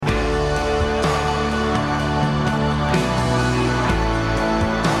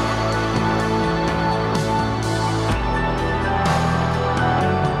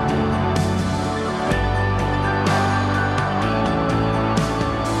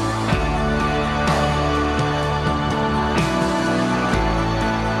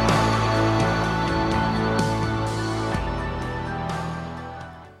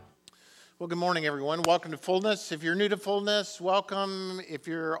morning, everyone. Welcome to Fullness. If you're new to Fullness, welcome. If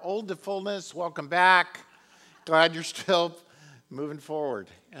you're old to Fullness, welcome back. Glad you're still moving forward.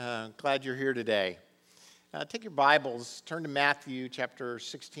 Glad you're here today. Take your Bibles, turn to Matthew chapter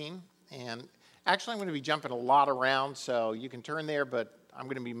 16. And actually, I'm going to be jumping a lot around, so you can turn there, but I'm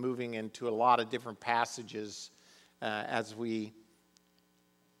going to be moving into a lot of different passages as we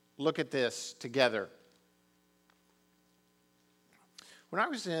look at this together. When I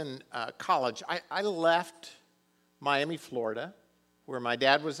was in college, I left Miami, Florida, where my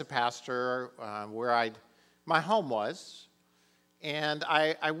dad was a pastor, where my home was. And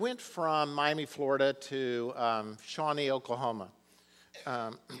I went from Miami, Florida to Shawnee, Oklahoma.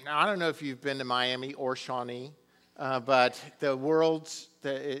 Now, I don't know if you've been to Miami or Shawnee, but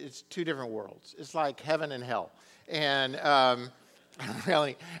it's two different worlds. It's like heaven and hell. And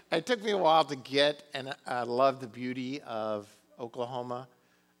really, it took me a while to get, and I love the beauty of Oklahoma.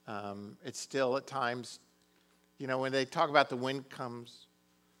 It's still at times, when they talk about the wind comes,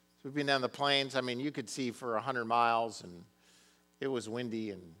 we've been down the plains, you could see for 100 miles and it was windy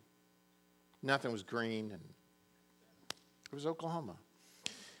and nothing was green and it was Oklahoma.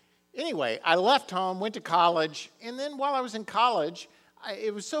 Anyway, I left home, went to college, and then while I was in college,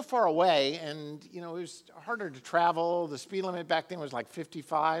 it was so far away and, it was harder to travel. The speed limit back then was like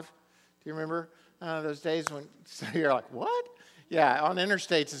 55. Do you remember those days when so you're like, what? Yeah, on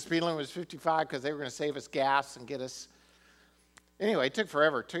interstates, the speed limit was 55 because they were going to save us gas and get us. Anyway, it took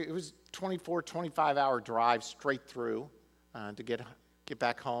forever. It was 24, 25-hour drive straight through to get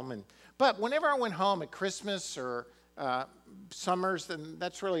back home. But whenever I went home at Christmas or summers, and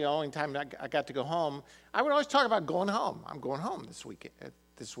that's really the only time I got to go home, I would always talk about going home. I'm going home this week.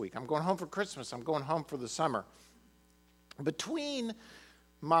 I'm going home for Christmas. I'm going home for the summer. Between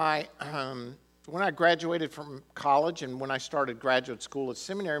when I graduated from college and when I started graduate school at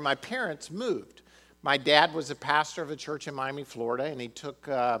seminary, my parents moved. My dad was a pastor of a church in Miami, Florida, and he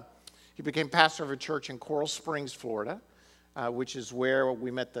became pastor of a church in Coral Springs, Florida, which is where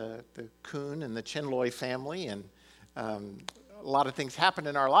we met the Kuhn and the Chinloy family, and a lot of things happened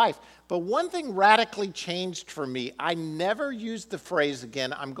in our life. But one thing radically changed for me. I never used the phrase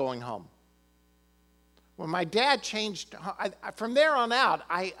again, I'm going home. When my dad changed, from there on out,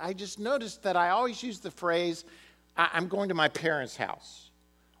 I just noticed that I always used the phrase, I'm going to my parents' house,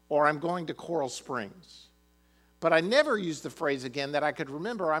 or I'm going to Coral Springs. But I never used the phrase again that I could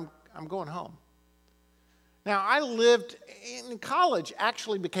remember, I'm going home. Now, I lived in college,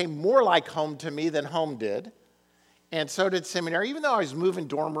 actually became more like home to me than home did, and so did seminary, even though I was moving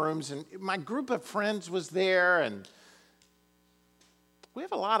dorm rooms, and my group of friends was there, and we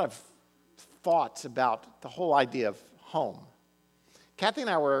have a lot of thoughts about the whole idea of home. Kathy and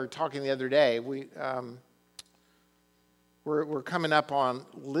I were talking the other day. We're coming up on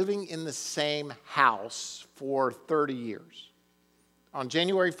living in the same house for 30 years. On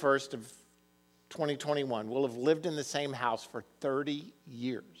January 1st of 2021, we'll have lived in the same house for 30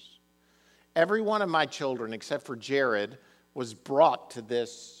 years. Every one of my children, except for Jared, was brought to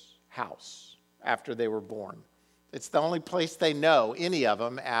this house after they were born. It's the only place they know, any of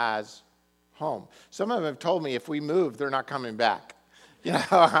them, as home. Some of them have told me if we move, they're not coming back.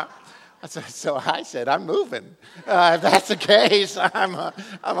 So I said, I'm moving. If that's the case, I'm on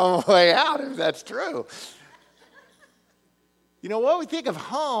my way out, if that's true. What we think of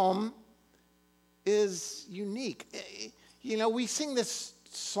home is unique. We sing this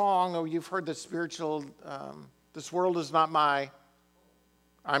song, or you've heard the spiritual, this world is not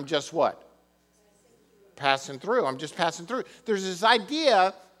I'm just what? Passing through. I'm just passing through. There's this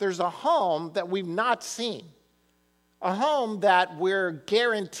idea, there's a home that we've not seen. A home that we're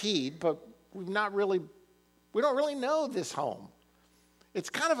guaranteed, but we don't really know this home. It's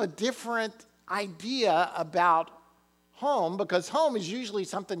kind of a different idea about home, because home is usually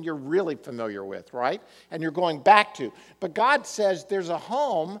something you're really familiar with, right? And you're going back to. But God says there's a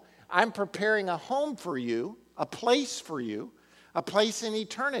home. I'm preparing a home for you, a place for you, a place in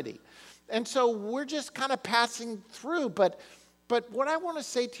eternity. And so we're just kind of passing through. But what I want to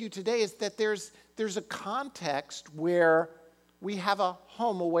say to you today is that there's a context where we have a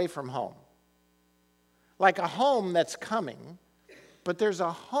home away from home. Like a home that's coming, but there's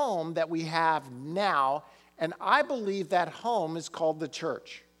a home that we have now, and I believe that home is called the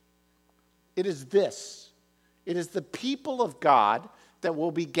church. It is this. It is the people of God that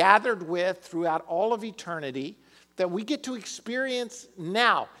will be gathered with throughout all of eternity that we get to experience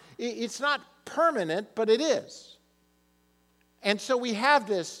now. It's not permanent, but it is. And so we have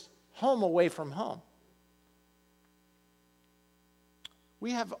this home away from home.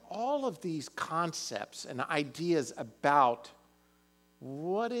 We have all of these concepts and ideas about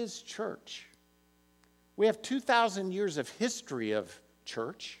what is church. We have 2,000 years of history of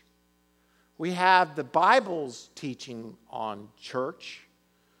church. We have the Bible's teaching on church.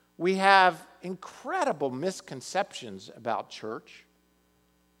 We have incredible misconceptions about church.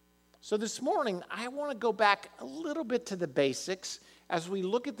 So this morning, I want to go back a little bit to the basics as we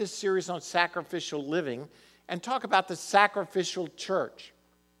look at this series on sacrificial living and talk about the sacrificial church.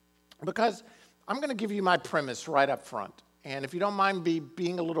 Because I'm going to give you my premise right up front. And if you don't mind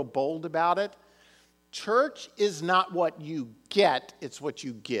being a little bold about it, church is not what you get, it's what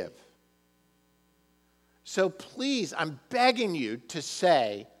you give. So please, I'm begging you to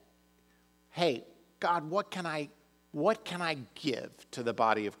say, hey, God, what can I give to the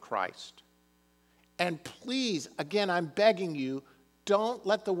body of Christ? And please, again, I'm begging you, don't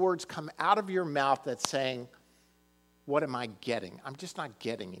let the words come out of your mouth that's saying, what am I getting? I'm just not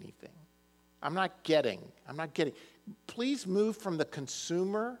getting anything. I'm not getting. Please move from the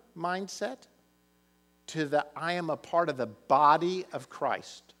consumer mindset to the I am a part of the body of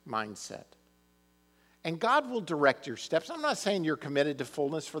Christ mindset. And God will direct your steps. I'm not saying you're committed to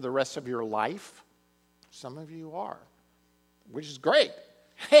fullness for the rest of your life. Some of you are, which is great.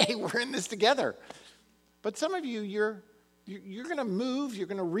 Hey, we're in this together. But some of you, you're going to move, you're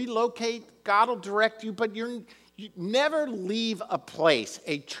going to relocate, God will direct you, but you never leave a place,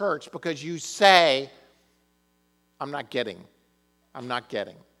 a church, because you say, I'm not getting.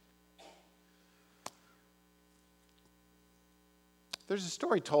 There's a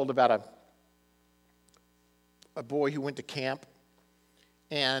story told about a boy who went to camp,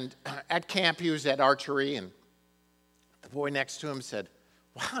 and at camp he was at archery, and the boy next to him said,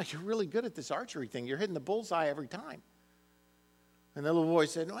 wow, you're really good at this archery thing. You're hitting the bullseye every time. And the little boy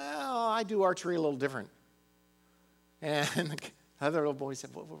said, well, I do archery a little different. And the other little boy said,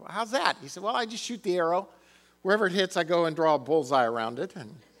 well, how's that? He said, well, I just shoot the arrow. Wherever it hits, I go and draw a bullseye around it,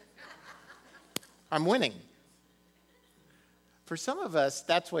 and I'm winning. For some of us,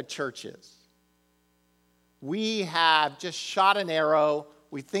 that's what church is. We have just shot an arrow.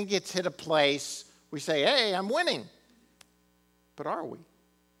 We think it's hit a place. We say, hey, I'm winning. But are we?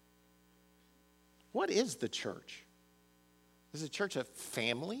 What is the church? Is the church a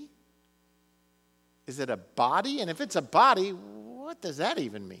family? Is it a body? And if it's a body, what does that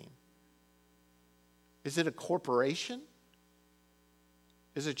even mean? Is it a corporation?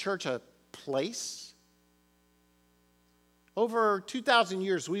 Is a church a place? Over 2,000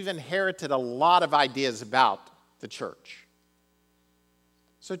 years, we've inherited a lot of ideas about the church.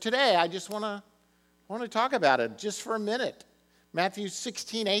 So today, I just want to talk about it just for a minute. Matthew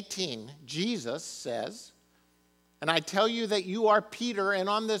 16:18, Jesus says, and I tell you that you are Peter, and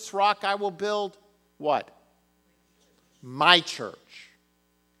on this rock I will build what? My church.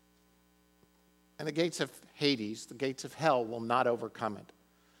 And the gates of Hades, the gates of hell, will not overcome it.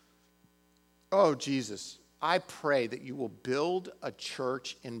 Oh, Jesus, I pray that you will build a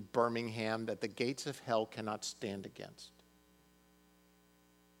church in Birmingham that the gates of hell cannot stand against.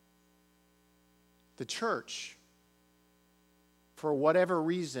 The church, for whatever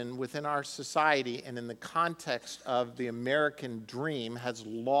reason within our society and in the context of the American dream, has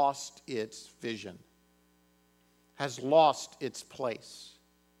lost its vision, has lost its place.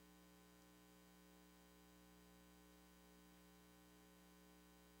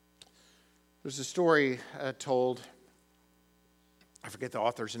 There's a story told, I forget the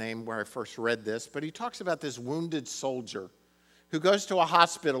author's name where I first read this, but he talks about this wounded soldier who goes to a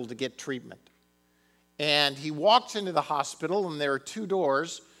hospital to get treatment. And he walks into the hospital, and there are two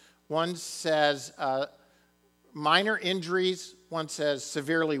doors. One says minor injuries, one says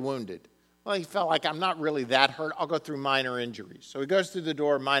severely wounded. Well, he felt like, I'm not really that hurt. I'll go through minor injuries. So he goes through the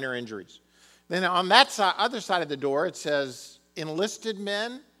door, minor injuries. Then on that side, other side of the door, it says enlisted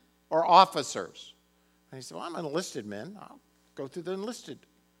men or officers. And he said, well, I'm an enlisted man. I'll go through the enlisted.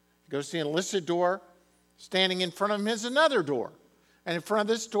 He goes to the enlisted door. Standing in front of him is another door. And in front of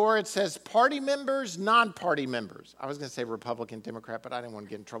this door, it says party members, non-party members. I was going to say Republican, Democrat, but I didn't want to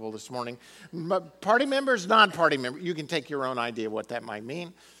get in trouble this morning. But party members, non-party members. You can take your own idea what that might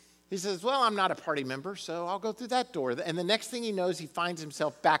mean. He says, well, I'm not a party member, so I'll go through that door. And the next thing he knows, he finds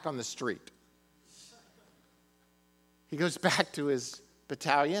himself back on the street. He goes back to his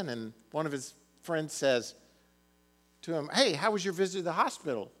battalion, and one of his friends says to him, hey, how was your visit to the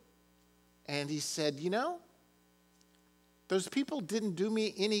hospital? And he said, you know, those people didn't do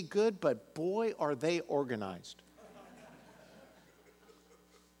me any good, but boy, are they organized.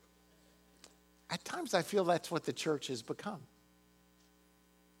 At times I feel that's what the church has become.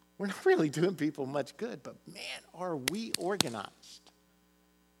 We're not really doing people much good, but man, are we organized.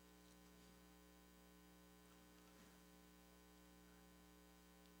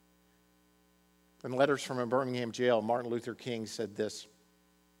 In Letters from a Birmingham Jail, Martin Luther King said this: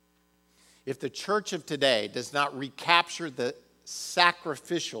 "If the church of today does not recapture the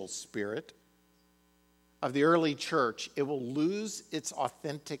sacrificial spirit of the early church, it will lose its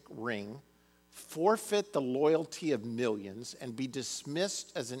authentic ring, forfeit the loyalty of millions, and be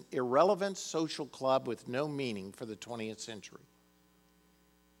dismissed as an irrelevant social club with no meaning for the 20th century."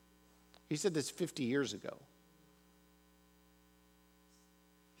 He said this 50 years ago.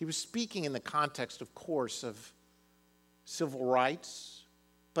 He was speaking in the context, of course, of civil rights,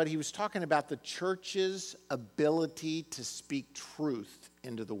 but he was talking about the church's ability to speak truth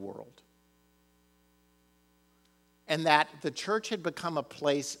into the world. And that the church had become a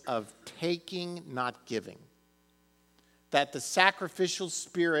place of taking, not giving. That the sacrificial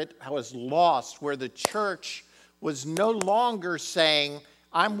spirit was lost, where the church was no longer saying,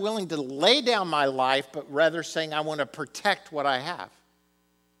 I'm willing to lay down my life, but rather saying, I want to protect what I have.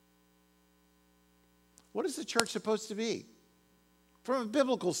 What is the church supposed to be? From a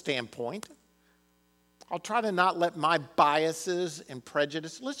biblical standpoint, I'll try to not let my biases and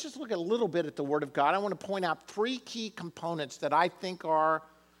prejudice. Let's just look a little bit at the Word of God. I want to point out 3 key components that I think are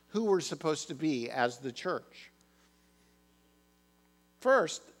who we're supposed to be as the church.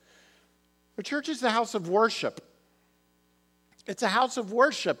 First, the church is the house of worship. It's a house of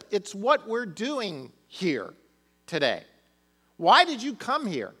worship. It's what we're doing here today. Why did you come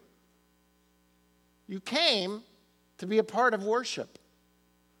here? You came to be a part of worship,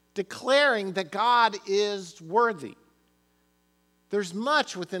 declaring that God is worthy. There's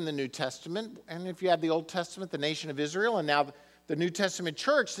much within the New Testament, and if you have the Old Testament, the nation of Israel, and now the New Testament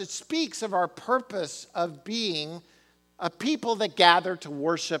church, that speaks of our purpose of being a people that gather to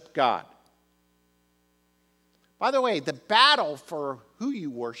worship God. By the way, the battle for who you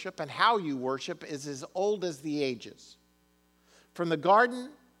worship and how you worship is as old as the ages. From the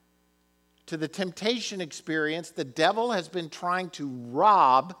garden to the temptation experience, the devil has been trying to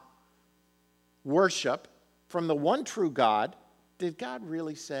rob worship from the one true God. Did God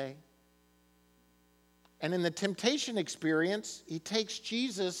really say? And in the temptation experience, he takes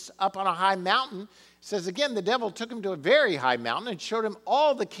Jesus up on a high mountain. Says again, the devil took him to a very high mountain and showed him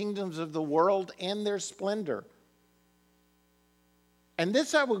all the kingdoms of the world and their splendor. And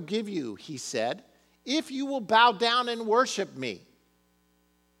this I will give you, he said, if you will bow down and worship me.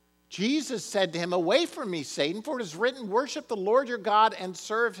 Jesus said to him, away from me, Satan, for it is written, worship the Lord your God and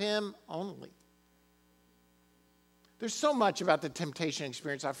serve him only. There's so much about the temptation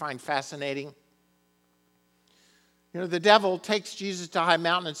experience I find fascinating. You know, the devil takes Jesus to a high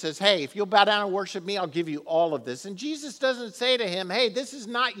mountain and says, hey, if you'll bow down and worship me, I'll give you all of this. And Jesus doesn't say to him, hey, this is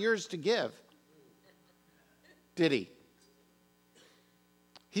not yours to give. Did he?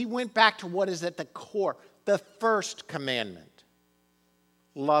 He went back to what is at the core, the first commandment.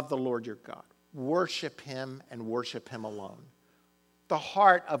 Love the Lord your God. Worship him and worship him alone. The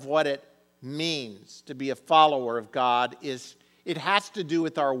heart of what it means to be a follower of God is it has to do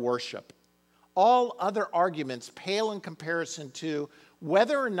with our worship. All other arguments pale in comparison to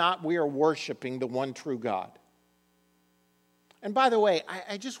whether or not we are worshiping the one true God. And by the way,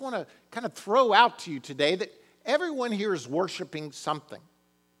 I just want to kind of throw out to you today that everyone here is worshiping something.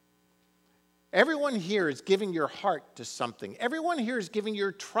 Everyone here is giving your heart to something. Everyone here is giving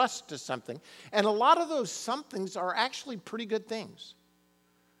your trust to something. And a lot of those somethings are actually pretty good things.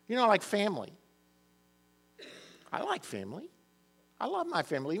 You know, like family. I like family. I love my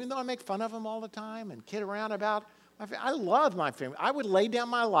family, even though I make fun of them all the time and kid around about my family. I love my family. I would lay down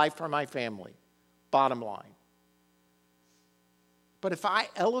my life for my family, bottom line. But if I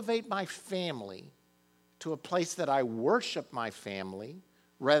elevate my family to a place that I worship my family,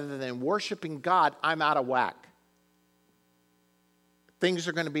 rather than worshiping God, I'm out of whack. Things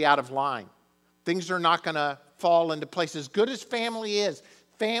are going to be out of line. Things are not going to fall into place. As good as family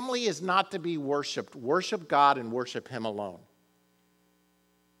is not to be worshiped. Worship God and worship him alone.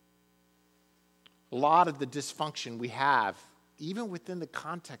 A lot of the dysfunction we have, even within the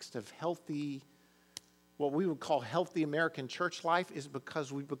context of healthy, what we would call healthy American church life, is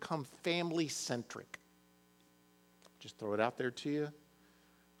because we've become family-centric. Just throw it out there to you.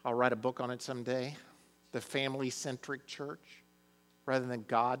 I'll write a book on it someday. The family-centric church rather than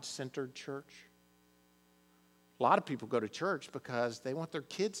God-centered church. A lot of people go to church because they want their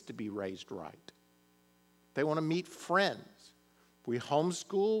kids to be raised right. They want to meet friends. We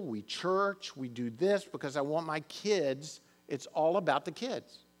homeschool, we church, we do this because I want my kids. It's all about the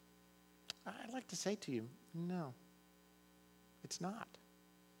kids. I'd like to say to you, no, it's not.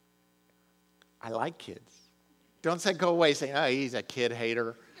 I like kids. Don't say go away saying, oh, he's a kid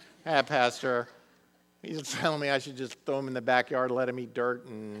hater. Pastor, he's telling me I should just throw him in the backyard, let him eat dirt,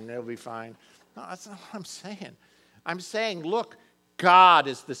 and it'll be fine. No, that's not what I'm saying. I'm saying, look, God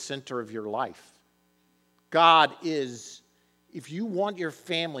is the center of your life. God is, if you want your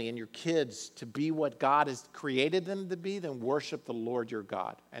family and your kids to be what God has created them to be, then worship the Lord your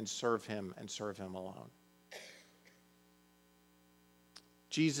God and serve Him alone.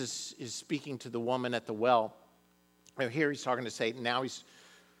 Jesus is speaking to the woman at the well. Here he's talking to Satan. Now he's,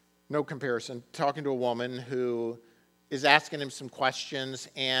 no comparison, talking to a woman who is asking him some questions,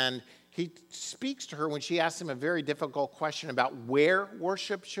 and he speaks to her when she asks him a very difficult question about where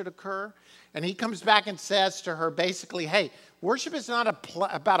worship should occur. And he comes back and says to her basically, hey, worship is not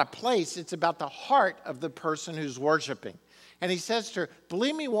about a place, it's about the heart of the person who's worshiping. And he says to her,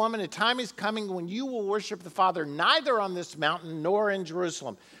 believe me, woman, a time is coming when you will worship the Father neither on this mountain nor in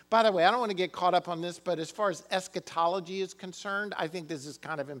Jerusalem. By the way, I don't want to get caught up on this, but as far as eschatology is concerned, I think this is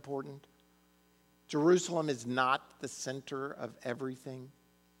kind of important. Jerusalem is not the center of everything.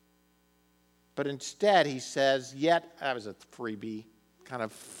 But instead, he says, yet, that was a freebie, kind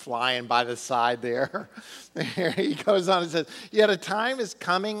of flying by the side there. He goes on and says, yet a time is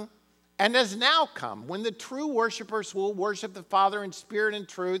coming and has now come when the true worshipers will worship the Father in spirit and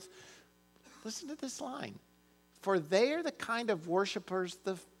truth. Listen to this line. For they are the kind of worshipers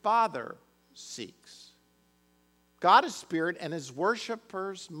the Father seeks. God is spirit, and his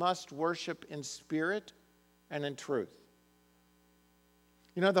worshipers must worship in spirit and in truth.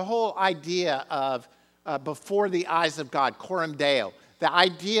 You know, the whole idea of before the eyes of God, coram Deo, the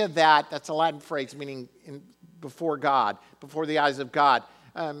idea that's a Latin phrase meaning before God, before the eyes of God.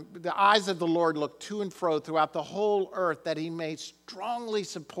 The eyes of the Lord look to and fro throughout the whole earth that he may strongly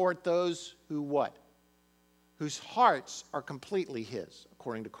support those who what? Whose hearts are completely his,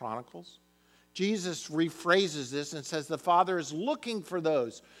 according to Chronicles. Jesus rephrases this and says the Father is looking for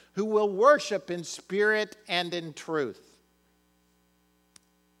those who will worship in spirit and in truth.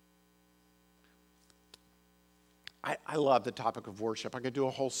 I love the topic of worship. I could do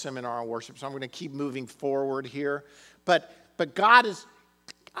a whole seminar on worship, so I'm going to keep moving forward here. But God is,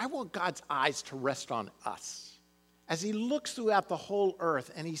 I want God's eyes to rest on us as he looks throughout the whole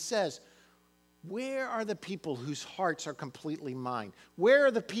earth and he says, where are the people whose hearts are completely mine? Where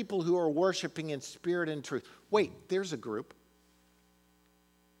are the people who are worshiping in spirit and truth? Wait, there's a group.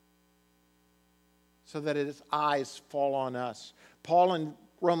 So that his eyes fall on us. Paul in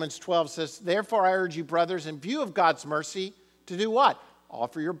Romans 12 says, therefore I urge you, brothers, in view of God's mercy, to do what?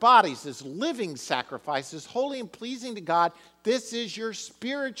 Offer your bodies as living sacrifices, holy and pleasing to God. This is your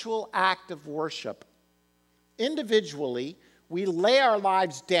spiritual act of worship. Individually, we lay our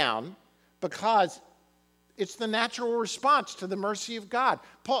lives down because it's the natural response to the mercy of God.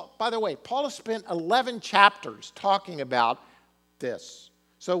 Paul, by the way, Paul has spent 11 chapters talking about this.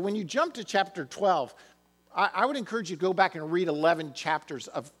 So when you jump to chapter 12, I would encourage you to go back and read 11 chapters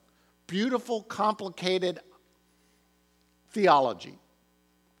of beautiful, complicated theology,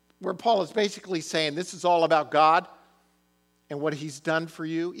 where Paul is basically saying this is all about God and what he's done for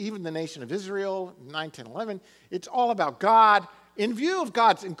you, even the nation of Israel, 9, 10, 11. It's all about God. In view of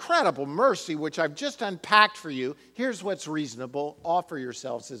God's incredible mercy, which I've just unpacked for you, here's what's reasonable. Offer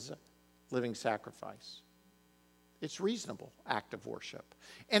yourselves as a living sacrifice. It's reasonable act of worship.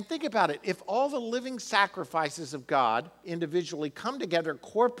 And think about it. If all the living sacrifices of God individually come together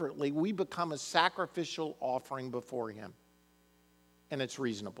corporately, we become a sacrificial offering before him. And it's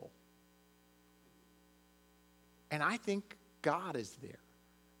reasonable. And I think God is there.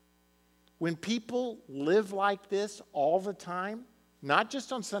 When people live like this all the time, not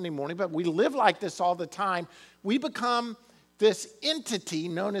just on Sunday morning, but we live like this all the time, we become this entity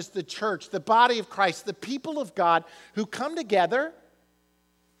known as the church, the body of Christ, the people of God who come together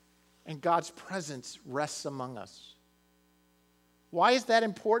and God's presence rests among us. Why is that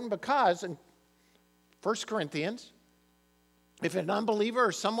important? Because in 1 Corinthians, if an unbeliever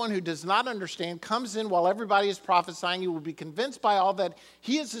or someone who does not understand comes in while everybody is prophesying, he will be convinced by all that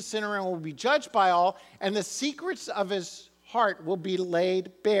he is a sinner and will be judged by all, and the secrets of his heart will be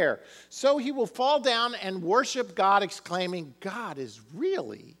laid bare. So he will fall down and worship God, exclaiming, God is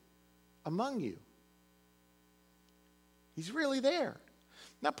really among you. He's really there.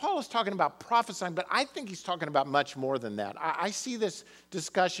 Now, Paul is talking about prophesying, but I think he's talking about much more than that. I see this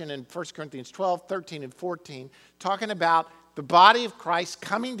discussion in 1 Corinthians 12, 13, and 14, talking about the body of Christ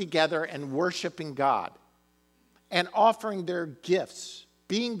coming together and worshiping God and offering their gifts,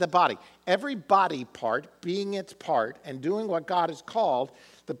 being the body. Every body part being its part and doing what God has called.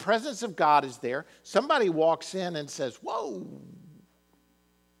 The presence of God is there. Somebody walks in and says, whoa,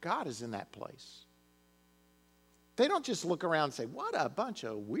 God is in that place. They don't just look around and say, what a bunch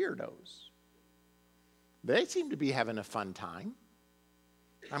of weirdos. They seem to be having a fun time.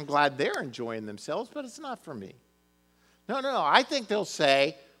 I'm glad they're enjoying themselves, but it's not for me. No. I think they'll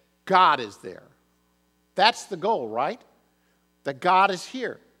say, God is there. That's the goal, right? That God is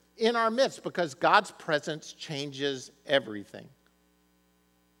here in our midst because God's presence changes everything.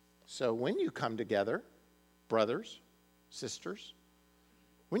 So when you come together, brothers, sisters,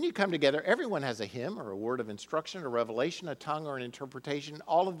 when you come together, everyone has a hymn or a word of instruction, a revelation, a tongue, or an interpretation.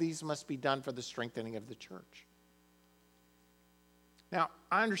 All of these must be done for the strengthening of the church. Now,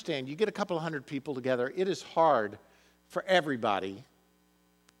 I understand you get a couple of hundred people together. It is hard for everybody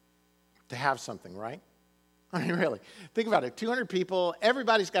to have something, right? I mean, really. Think about it. 200 people,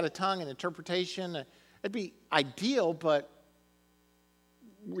 everybody's got a tongue and interpretation. It'd be ideal, but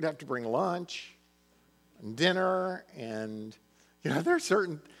we'd have to bring lunch and dinner and, there's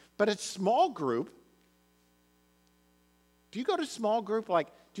certain, but it's small group. Do you go to small group?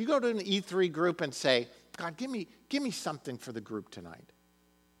 Do you go to an E3 group and say, God, give me something for the group tonight.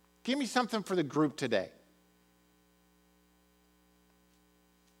 Give me something for the group today.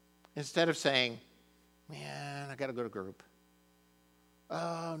 Instead of saying, man, I got to go to group.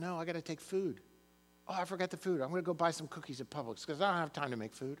 Oh, no, I got to take food. Oh, I forgot the food. I'm going to go buy some cookies at Publix because I don't have time to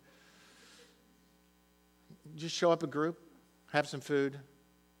make food. Just show up a group, have some food,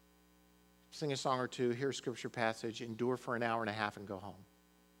 sing a song or two, hear a scripture passage, endure for an hour and a half, and go home.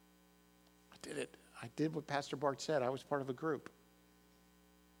 I did it. I did what Pastor Bart said. I was part of a group.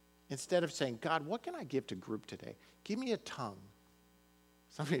 Instead of saying, God, what can I give to group today? Give me a tongue.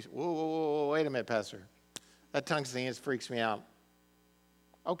 Somebody says, whoa, wait a minute, Pastor. That tongue thing freaks me out.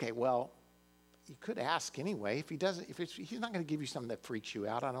 Okay, well, you could ask anyway. If he doesn't, he's not going to give you something that freaks you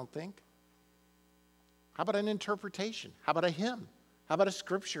out, I don't think. How about an interpretation? How about a hymn? How about a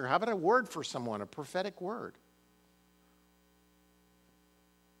scripture? How about a word for someone, a prophetic word?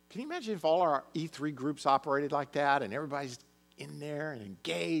 Can you imagine if all our E3 groups operated like that and everybody's in there and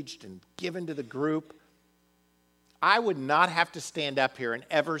engaged and given to the group? I would not have to stand up here and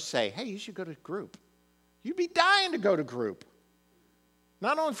ever say, hey, you should go to group. You'd be dying to go to group.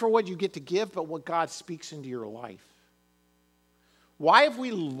 Not only for what you get to give, but what God speaks into your life. Why have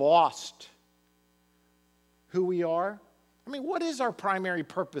we lost who we are? I mean, what is our primary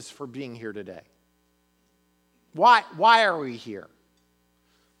purpose for being here today? Why are we here?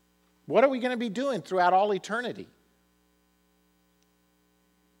 What are we going to be doing throughout all eternity?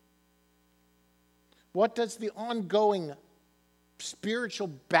 What does the ongoing spiritual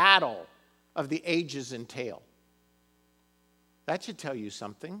battle of the ages entail? That should tell you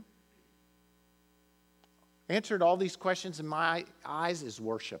something. Answer to all these questions in my eyes is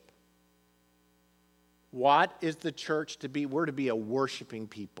worship. What is the church to be? We're to be a worshiping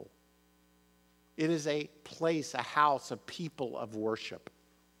people. It is a place, a house, a people of worship.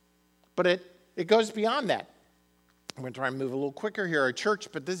 But it goes beyond that. I'm going to try and move a little quicker here. A church,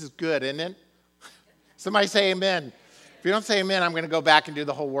 but this is good, isn't it? Somebody say amen. If you don't say amen, I'm going to go back and do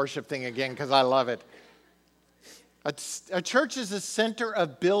the whole worship thing again because I love it. A church is a center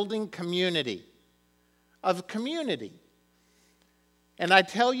of building community. Of community. And I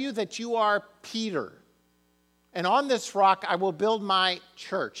tell you that you are Peter. And on this rock I will build my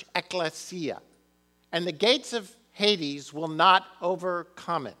church, ecclesia. And the gates of Hades will not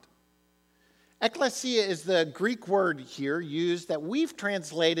overcome it. Ecclesia is the Greek word here used that we've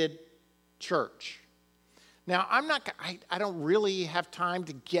translated church. Now, I don't really have time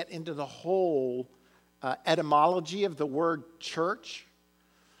to get into the whole etymology of the word church.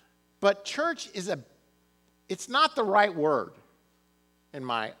 But church it's not the right word, in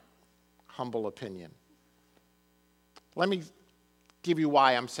my humble opinion. Let me give you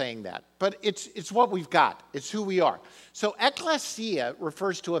why I'm saying that. But it's what we've got. It's who we are. So ecclesia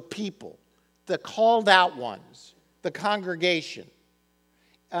refers to a people, the called out ones, the congregation.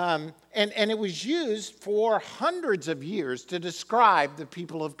 And it was used for hundreds of years to describe the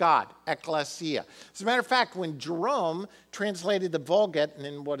people of God, ecclesia. As a matter of fact, when Jerome translated the Vulgate, and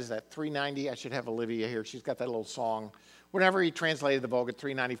in, 390? I should have Olivia here. She's got that little song. Whenever he translated the Vulgate,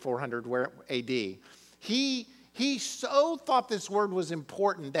 390, 400 AD, he so thought this word was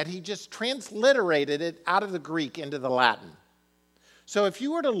important that he just transliterated it out of the Greek into the Latin. So if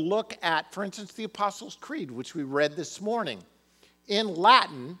you were to look at, for instance, the Apostles' Creed, which we read this morning, in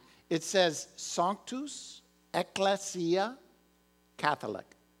Latin, it says Sanctus Ecclesia Catholic.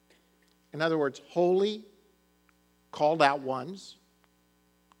 In other words, holy, called out ones,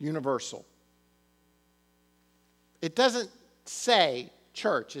 universal. It doesn't say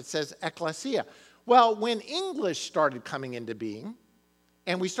church, it says ecclesia. Well, when English started coming into being,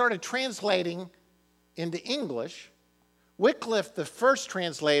 and we started translating into English, Wycliffe, the first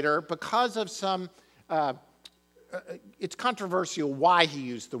translator, because of some it's controversial why he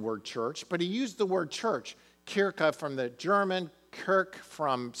used the word church, but he used the word church. Kirche from the German, Kirk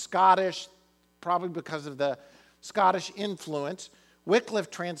from Scottish, probably because of the Scottish influence. Wycliffe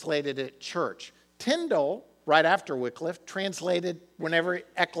translated it church. Tyndale, right after Wycliffe, translated whenever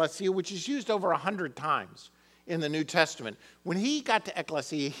ecclesia, which is used over 100 times in the New Testament. When he got to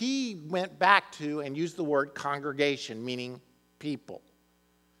ecclesia, he went back to and used the word congregation, meaning people.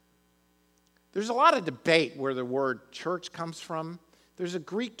 There's a lot of debate where the word church comes from. There's a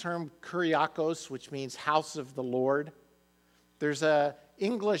Greek term, kuriakos, which means house of the Lord. There's a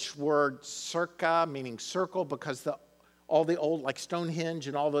English word, circa, meaning circle, because all the old, like Stonehenge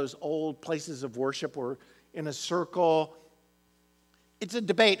and all those old places of worship were in a circle. It's a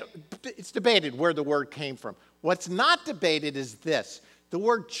debate. It's debated where the word came from. What's not debated is this. The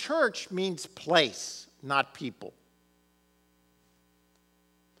word church means place, not people.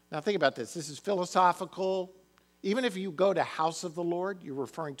 Now think about this. This is philosophical. Even if you go to house of the Lord, you're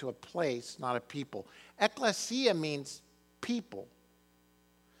referring to a place, not a people. Ecclesia means people.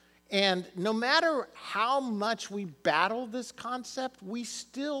 And no matter how much we battle this concept, we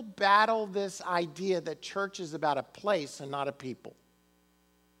still battle this idea that church is about a place and not a people.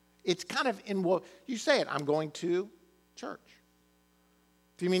 It's kind of in what you say it, I'm going to church.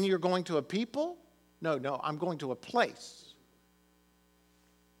 Do you mean you're going to a people? No, I'm going to a place.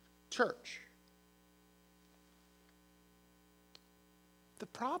 Church. The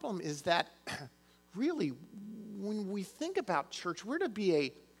problem is that really, when we think about church, we're to be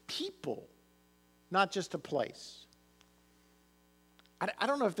a people, not just a place. I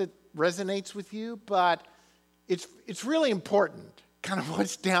don't know if that resonates with you, but it's really important, kind of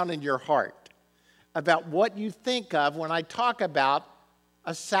what's down in your heart, about what you think of when I talk about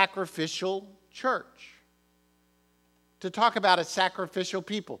a sacrificial church. To talk about a sacrificial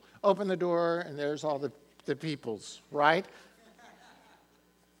people. Open the door and there's all the peoples, right?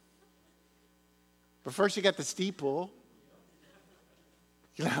 But first you got the steeple.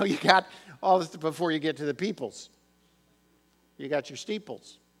 You got all this before you get to the peoples. You got your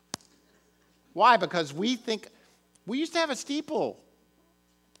steeples. Why? Because we used to have a steeple.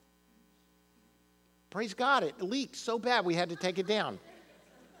 Praise God, it leaked so bad we had to take it down.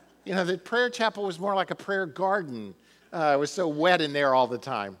 The prayer chapel was more like a prayer garden. It was so wet in there all the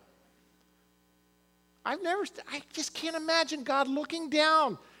time. I just can't imagine God looking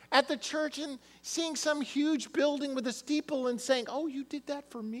down at the church and seeing some huge building with a steeple and saying, oh, you did that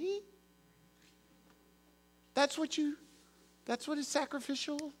for me? That's what is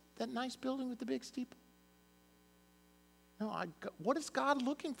sacrificial, that nice building with the big steeple? No, what is God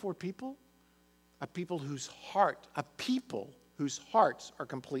looking for, people? A people whose hearts are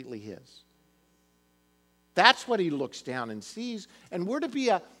completely His. That's what He looks down and sees, and we're to be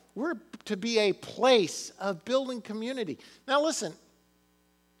a place of building community. Now listen,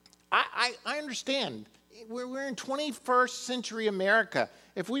 I understand. We're in 21st century America.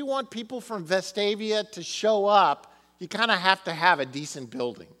 If we want people from Vestavia to show up, you kind of have to have a decent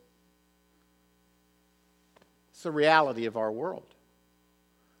building. It's the reality of our world.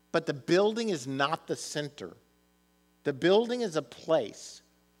 But the building is not the center. The building is a place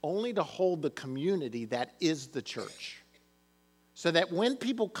only to hold the community that is the church. So that when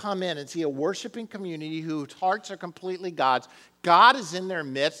people come in and see a worshiping community whose hearts are completely God's, God is in their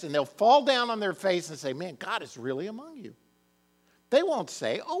midst, and they'll fall down on their face and say, man, God is really among you. They won't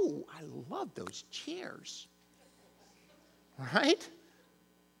say, oh, I love those chairs. Right?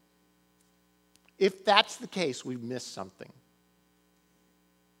 If that's the case, we've missed something.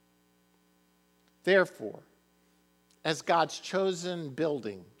 Therefore, as God's chosen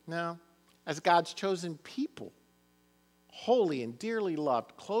building, as God's chosen people, holy and dearly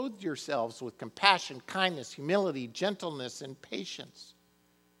loved, clothe yourselves with compassion, kindness, humility, gentleness, and patience.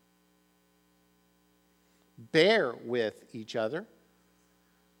 Bear with each other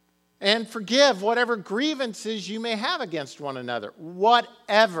and forgive whatever grievances you may have against one another.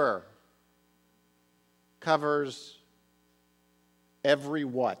 Whatever covers every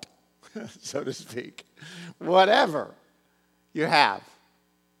what, so to speak. Whatever you have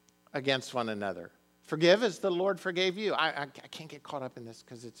against one another. Forgive as the Lord forgave you. I can't get caught up in this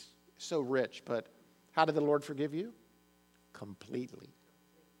because it's so rich, but how did the Lord forgive you? Completely.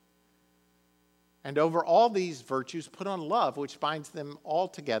 And over all these virtues, put on love, which binds them all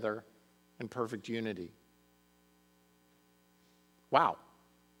together in perfect unity. Wow.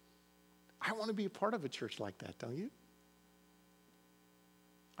 I want to be a part of a church like that, don't you?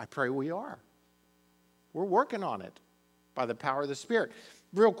 I pray we are. We're working on it by the power of the Spirit.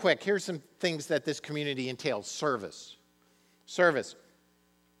 Real quick, here's some things that this community entails. Service.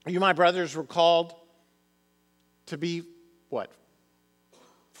 You, my brothers, were called to be what?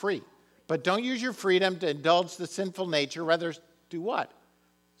 Free. But don't use your freedom to indulge the sinful nature. Rather, do what?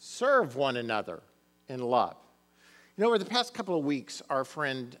 Serve one another in love. You know, over the past couple of weeks, our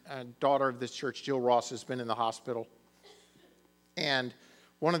friend, daughter of this church, Jill Ross, has been in the hospital. And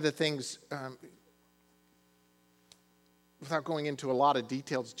one of the things, without going into a lot of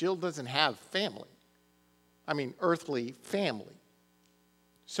details, Jill doesn't have family. I mean, earthly family.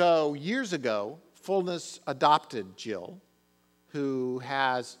 So years ago, Fullness adopted Jill, who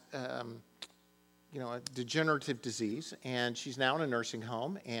has, a degenerative disease, and she's now in a nursing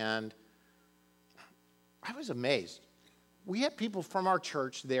home. And I was amazed. We had people from our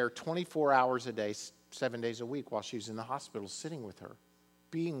church there 24 hours a day, 7 days a week while she was in the hospital, sitting with her,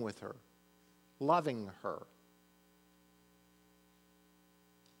 being with her, loving her.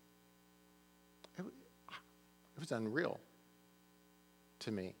 It was unreal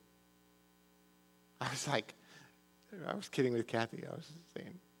to me. I was kidding with Kathy. I was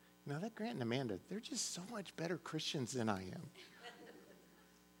saying, that Grant and Amanda, they're just so much better Christians than I am.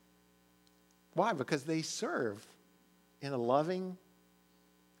 Why? Because they serve in a loving,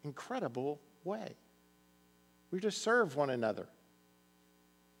 incredible way. We just serve one another.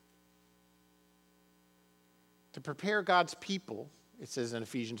 To prepare God's people, it says in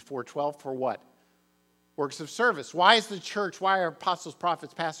Ephesians 4:12, for what? Works of service. Why is the church, why are apostles,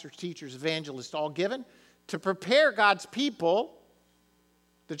 prophets, pastors, teachers, evangelists all given? To prepare God's people,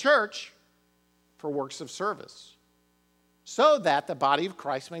 the church, for works of service, so that the body of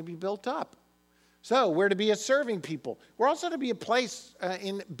Christ may be built up. So we're to be a serving people. We're also to be a place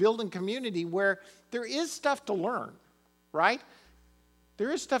in building community where there is stuff to learn, right?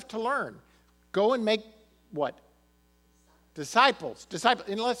 There is stuff to learn. Go and make what? Disciples.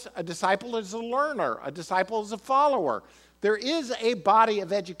 Unless a disciple is a learner, a disciple is a follower. There is a body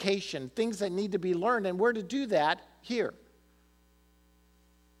of education, things that need to be learned, and we're to do that here.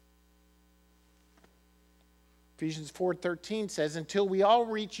 Ephesians 4:13 says, until we all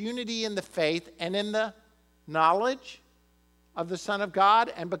reach unity in the faith and in the knowledge of the Son of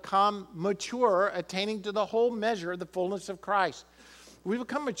God and become mature, attaining to the whole measure of the fullness of Christ. We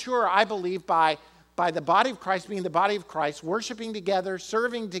become mature, I believe, by the body of Christ being the body of Christ, worshiping together,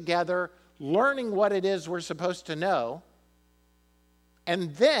 serving together, learning what it is we're supposed to know,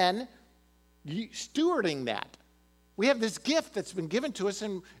 and then stewarding that. We have this gift that's been given to us,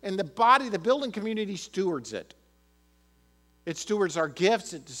 and the body, the building community stewards it. It stewards our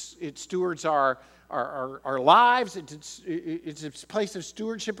gifts. It stewards our lives. It's a place of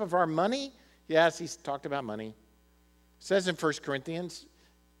stewardship of our money. Yes, he's talked about money. It says in 1 Corinthians,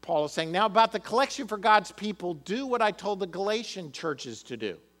 Paul is saying, now about the collection for God's people, do what I told the Galatian churches to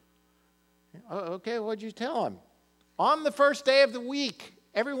do. Okay, what'd you tell them? On the first day of the week,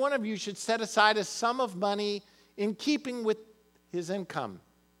 every one of you should set aside a sum of money in keeping with his income,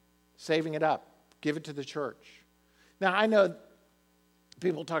 saving it up, give it to the church. Now, I know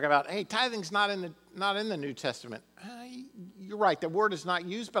people talk about, hey, tithing's not in the New Testament. You're right, the word is not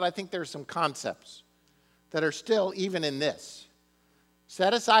used, but I think there's some concepts that are still even in this.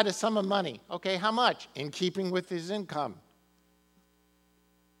 Set aside a sum of money. Okay, how much? In keeping with his income.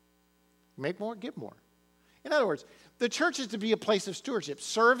 Make more, give more. In other words, the church is to be a place of stewardship,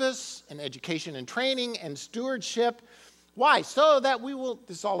 service and education and training and stewardship. Why? So that we will,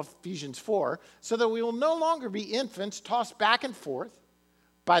 this is all Ephesians 4, so that we will no longer be infants tossed back and forth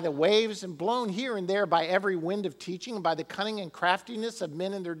by the waves and blown here and there by every wind of teaching, and by the cunning and craftiness of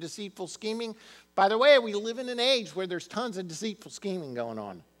men and their deceitful scheming. By the way, we live in an age where there's tons of deceitful scheming going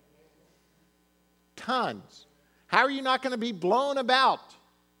on. Tons. How are you not going to be blown about?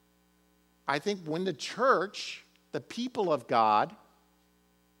 I think when the church, the people of God,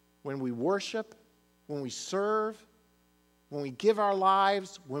 when we worship, when we serve, when we give our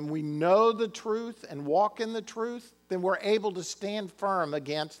lives, when we know the truth and walk in the truth, then we're able to stand firm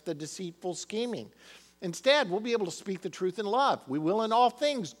against the deceitful scheming. Instead, we'll be able to speak the truth in love. We will in all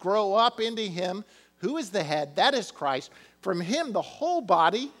things grow up into him who is the head, that is Christ. From him, the whole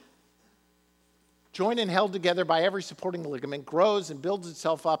body, joined and held together by every supporting ligament, grows and builds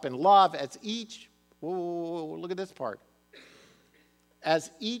itself up in love as each, look at this part,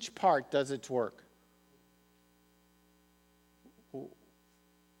 as each part does its work.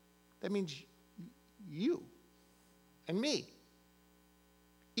 That means you and me.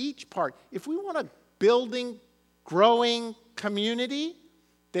 Each part. If we want a building, growing community,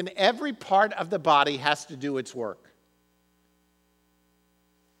 then every part of the body has to do its work.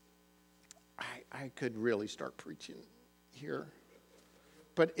 I could really start preaching here,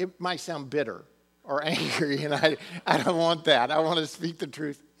 but it might sound bitter or angry, and I don't want that. I want to speak the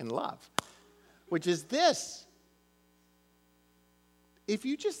truth in love, which is this. if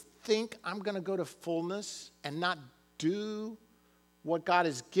you just think I'm going to go to fullness and not do what God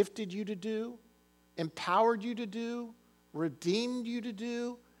has gifted you to do, empowered you to do, redeemed you to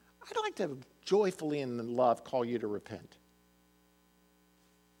do, I'd like to joyfully and in love call you to repent.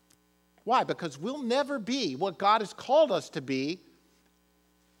 Why? Because we'll never be what God has called us to be,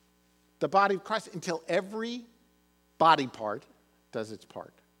 the body of Christ, until every body part does its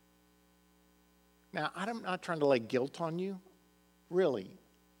part. Now, I'm not trying to lay guilt on you. Really,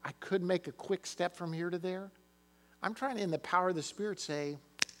 I could make a quick step from here to there. I'm trying to, in the power of the Spirit, say,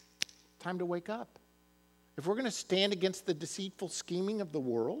 time to wake up. If we're going to stand against the deceitful scheming of the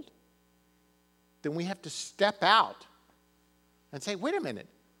world, then we have to step out and say, wait a minute,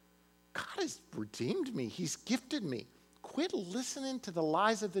 God has redeemed me. He's gifted me. Quit listening to the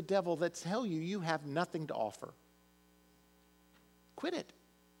lies of the devil that tell you you have nothing to offer. Quit it.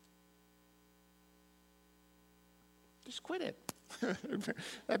 Just quit it.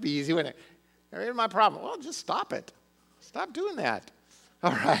 That'd be easy, wouldn't it? Here's my problem. Well, just stop it. Stop doing that.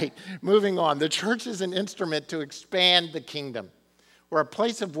 All right, moving on. The church is an instrument to expand the kingdom. We're a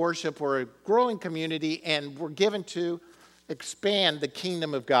place of worship. We're a growing community, and we're given to expand the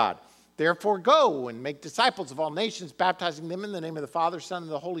kingdom of God. Therefore, go and make disciples of all nations, baptizing them in the name of the Father, Son,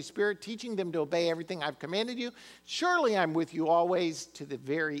 and the Holy Spirit, teaching them to obey everything I've commanded you. Surely I'm with you always to the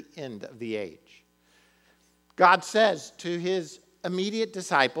very end of the age. God says to his immediate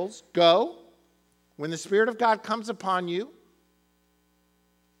disciples, go. When the Spirit of God comes upon you,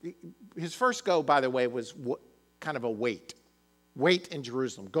 his first go, by the way, was kind of a wait. Wait in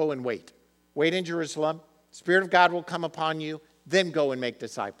Jerusalem. Go and wait. Wait in Jerusalem. Spirit of God will come upon you. Then go and make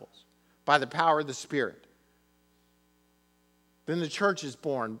disciples by the power of the Spirit. Then the church is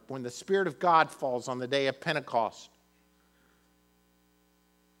born when the Spirit of God falls on the day of Pentecost.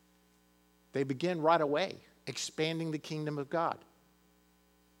 They begin right away expanding the kingdom of God.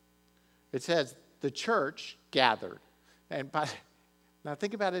 It says the church gathered. Now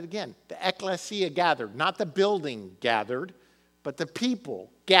think about it again. The ecclesia gathered, not the building gathered, but the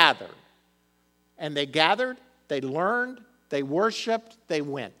people gathered. And they gathered, they learned, they worshiped, they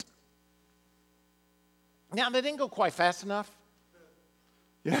went. Now, they didn't go quite fast enough.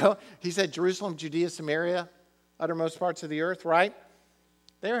 You know, he said Jerusalem, Judea, Samaria, uttermost parts of the earth, right?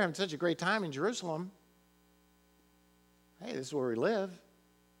 They were having such a great time in Jerusalem. Hey, this is where we live.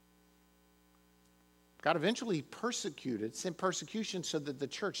 God eventually sent persecution so that the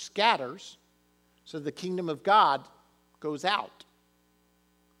church scatters, so the kingdom of God goes out.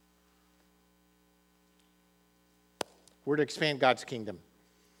 We're to expand God's kingdom.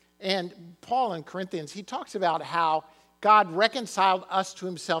 And Paul in Corinthians, he talks about how God reconciled us to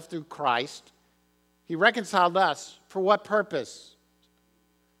himself through Christ. He reconciled us for what purpose?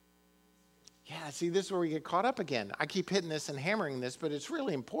 Yeah, see, this is where we get caught up again. I keep hitting this and hammering this, but it's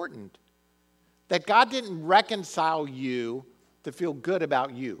really important. That God didn't reconcile you to feel good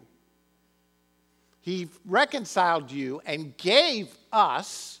about you. He reconciled you and gave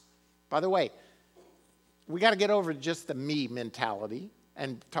us, by the way, we got to get over just the me mentality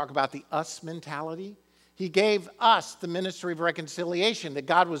and talk about the us mentality. He gave us the ministry of reconciliation, that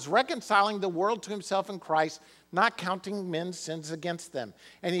God was reconciling the world to himself in Christ, not counting men's sins against them.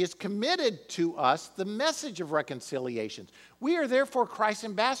 And he has committed to us the message of reconciliation. We are therefore Christ's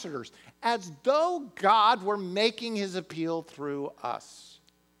ambassadors, as though God were making his appeal through us.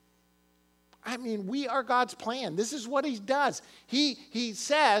 I mean, we are God's plan. This is what he does. He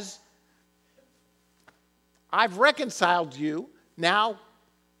says, I've reconciled you, now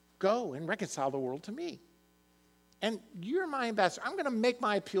go and reconcile the world to me. And you're my ambassador. I'm going to make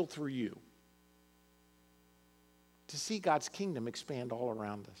my appeal through you to see God's kingdom expand all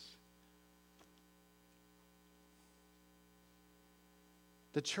around us.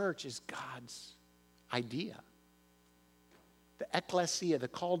 The church is God's idea. The ecclesia, the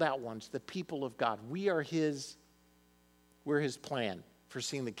called out ones, the people of God. We're his plan for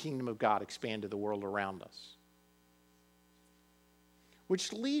seeing the kingdom of God expand to the world around us.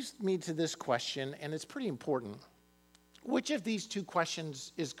 Which leads me to this question, and it's pretty important. Which of these two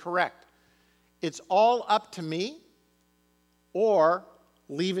questions is correct? It's all up to me, or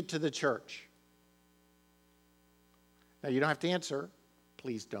leave it to the church? Now, you don't have to answer.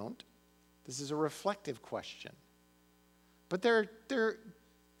 Please don't. This is a reflective question. But there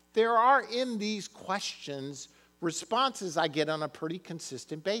are in these questions responses I get on a pretty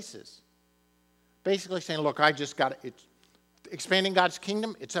consistent basis. Basically saying, look, I just got it. Expanding God's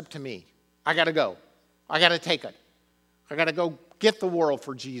kingdom, it's up to me. I got to go. I got to take it. I got to go get the world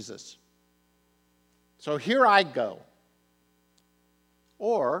for Jesus. So here I go.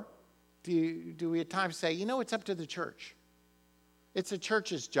 Or do we at times say, it's up to the church? It's the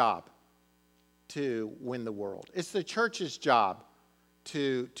church's job to win the world. It's the church's job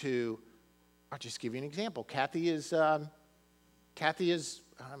to I'll just give you an example. Kathy is the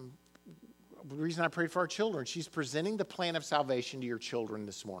reason I prayed for our children. She's presenting the plan of salvation to your children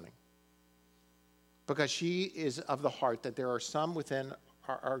this morning. Because she is of the heart that there are some within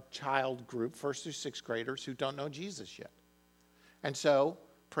our child group, 1st through 6th graders, who don't know Jesus yet. And so,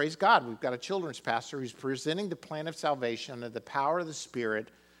 praise God, we've got a children's pastor who's presenting the plan of salvation and the power of the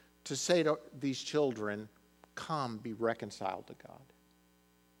Spirit to say to these children, come be reconciled to God.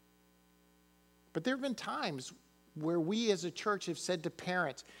 But there have been times where we as a church have said to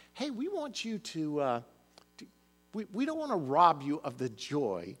parents, hey, we want you we don't want to rob you of the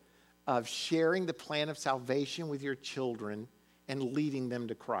joy of sharing the plan of salvation with your children and leading them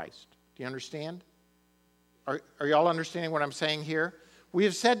to Christ. Do you understand? Are y'all understanding what I'm saying here? We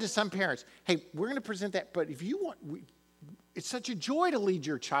have said to some parents, hey, we're going to present that, but if you want, it's such a joy to lead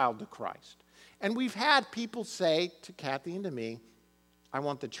your child to Christ. And we've had people say to Kathy and to me, I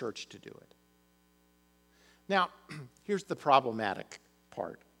want the church to do it. Now, here's the problematic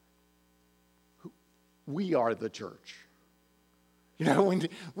part. We are the church. You know,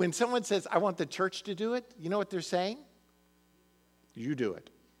 when someone says, I want the church to do it, you know what they're saying? You do it.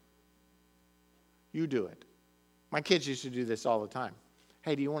 You do it. My kids used to do this all the time.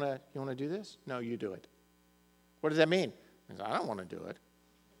 Hey, do you want to do this? No, you do it. What does that mean? I don't want to do it.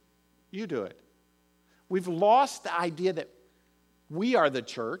 You do it. We've lost the idea that we are the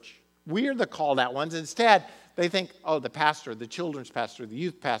church. We are the called out ones. Instead, they think, oh, the pastor, the children's pastor, the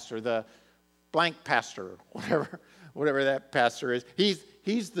youth pastor, the blank pastor, whatever that pastor is,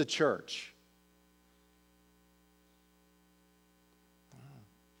 he's the church.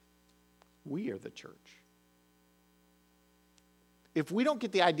 We are the church. If we don't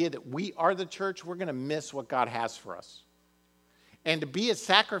get the idea that we are the church, we're going to miss what God has for us. And to be a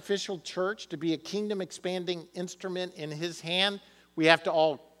sacrificial church, to be a kingdom expanding instrument in his hand, we have to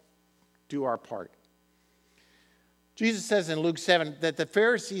all do our part. Jesus says in Luke 7 that the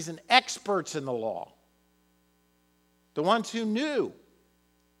Pharisees and experts in the law, the ones who knew,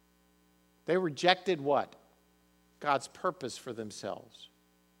 they rejected what? God's purpose for themselves.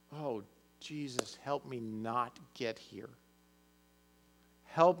 Oh, Jesus, help me not get here.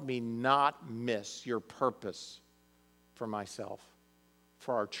 Help me not miss your purpose for myself,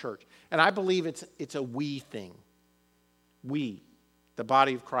 for our church. And I believe it's a we thing. We, the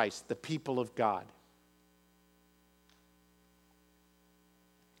body of Christ, the people of God.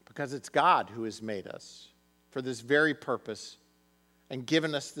 Because it's God who has made us for this very purpose and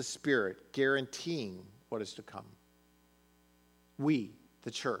given us the Spirit, guaranteeing what is to come. We,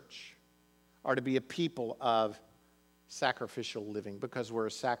 the church, are to be a people of sacrificial living because we're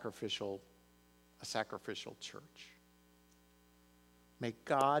a sacrificial church. May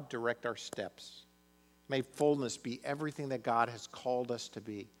God direct our steps. May fullness be everything that God has called us to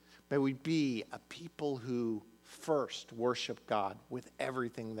be. May we be a people who first worship God with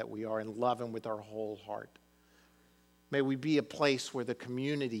everything that we are and love him with our whole heart. May we be a place where the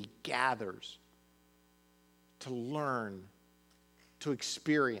community gathers to learn, to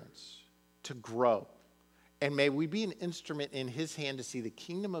experience, to grow. And may we be an instrument in his hand to see the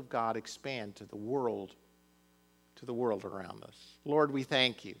kingdom of God expand to the world around us. Lord, we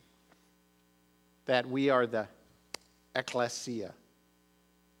thank you that we are the ecclesia,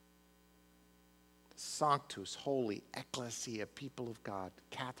 the sanctus, holy ecclesia, people of God,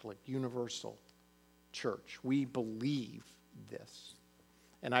 Catholic, universal church. We believe this.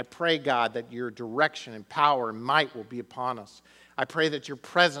 And I pray, God, that your direction and power and might will be upon us. I pray that your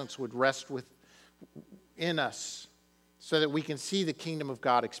presence would rest in us so that we can see the kingdom of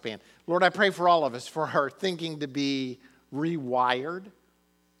God expand. Lord, I pray for all of us, for our thinking to be rewired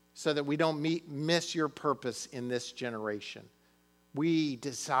so that we don't miss your purpose in this generation. We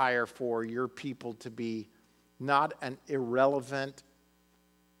desire for your people to be not an irrelevant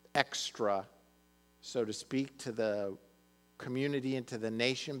extra, so to speak, to the community and to the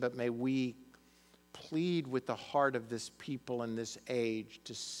nation, but may we plead with the heart of this people in this age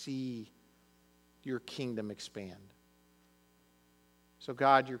to see your kingdom expand. So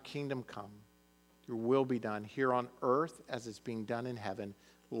God, your kingdom come, your will be done here on earth as it's being done in heaven.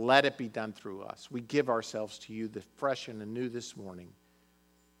 Let it be done through us. We give ourselves to you, the fresh and anew this morning.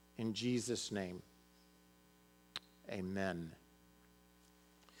 In Jesus' name, amen.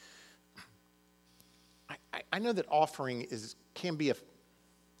 I know that offering can be a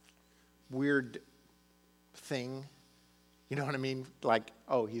weird thing. You know what I mean? Like,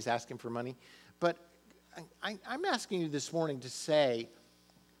 oh, he's asking for money. But I'm asking you this morning to say,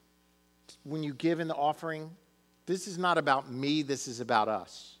 when you give in the offering, This is not about me, this is about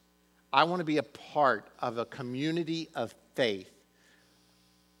us. I want to be a part of a community of faith,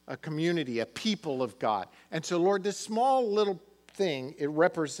 a community, a people of God. And so, Lord, this small little thing, it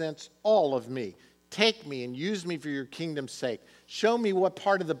represents all of me. Take me and use me for your kingdom's sake. Show me what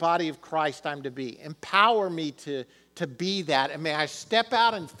part of the body of Christ I'm to be. Empower me to be that. And may I step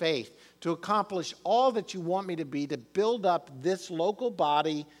out in faith to accomplish all that you want me to be, to build up this local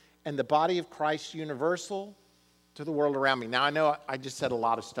body and the body of Christ universal to the world around me. Now, I know I just said a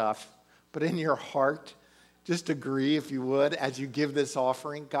lot of stuff, but in your heart, just agree, if you would, as you give this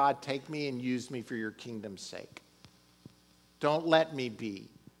offering, God, take me and use me for your kingdom's sake. Don't let me be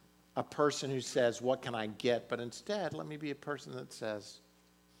a person who says, what can I get? But instead, let me be a person that says,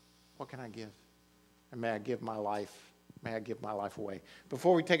 what can I give? And may I give my life away.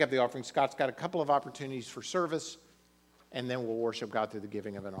 Before we take up the offering, Scott's got a couple of opportunities for service, and then we'll worship God through the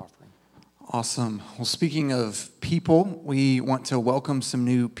giving of an offering. Awesome. Well, speaking of people, we want to welcome some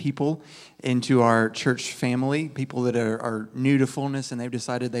new people into our church family, people that are new to Fullness, and they've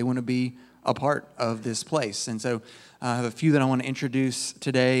decided they want to be a part of this place. And so I have a few that I want to introduce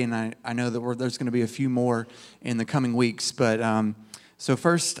today, and I know that there's going to be a few more in the coming weeks. But so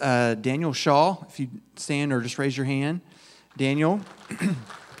first, Daniel Shaw, if you stand or just raise your hand. Daniel.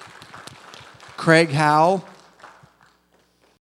 Craig Howell.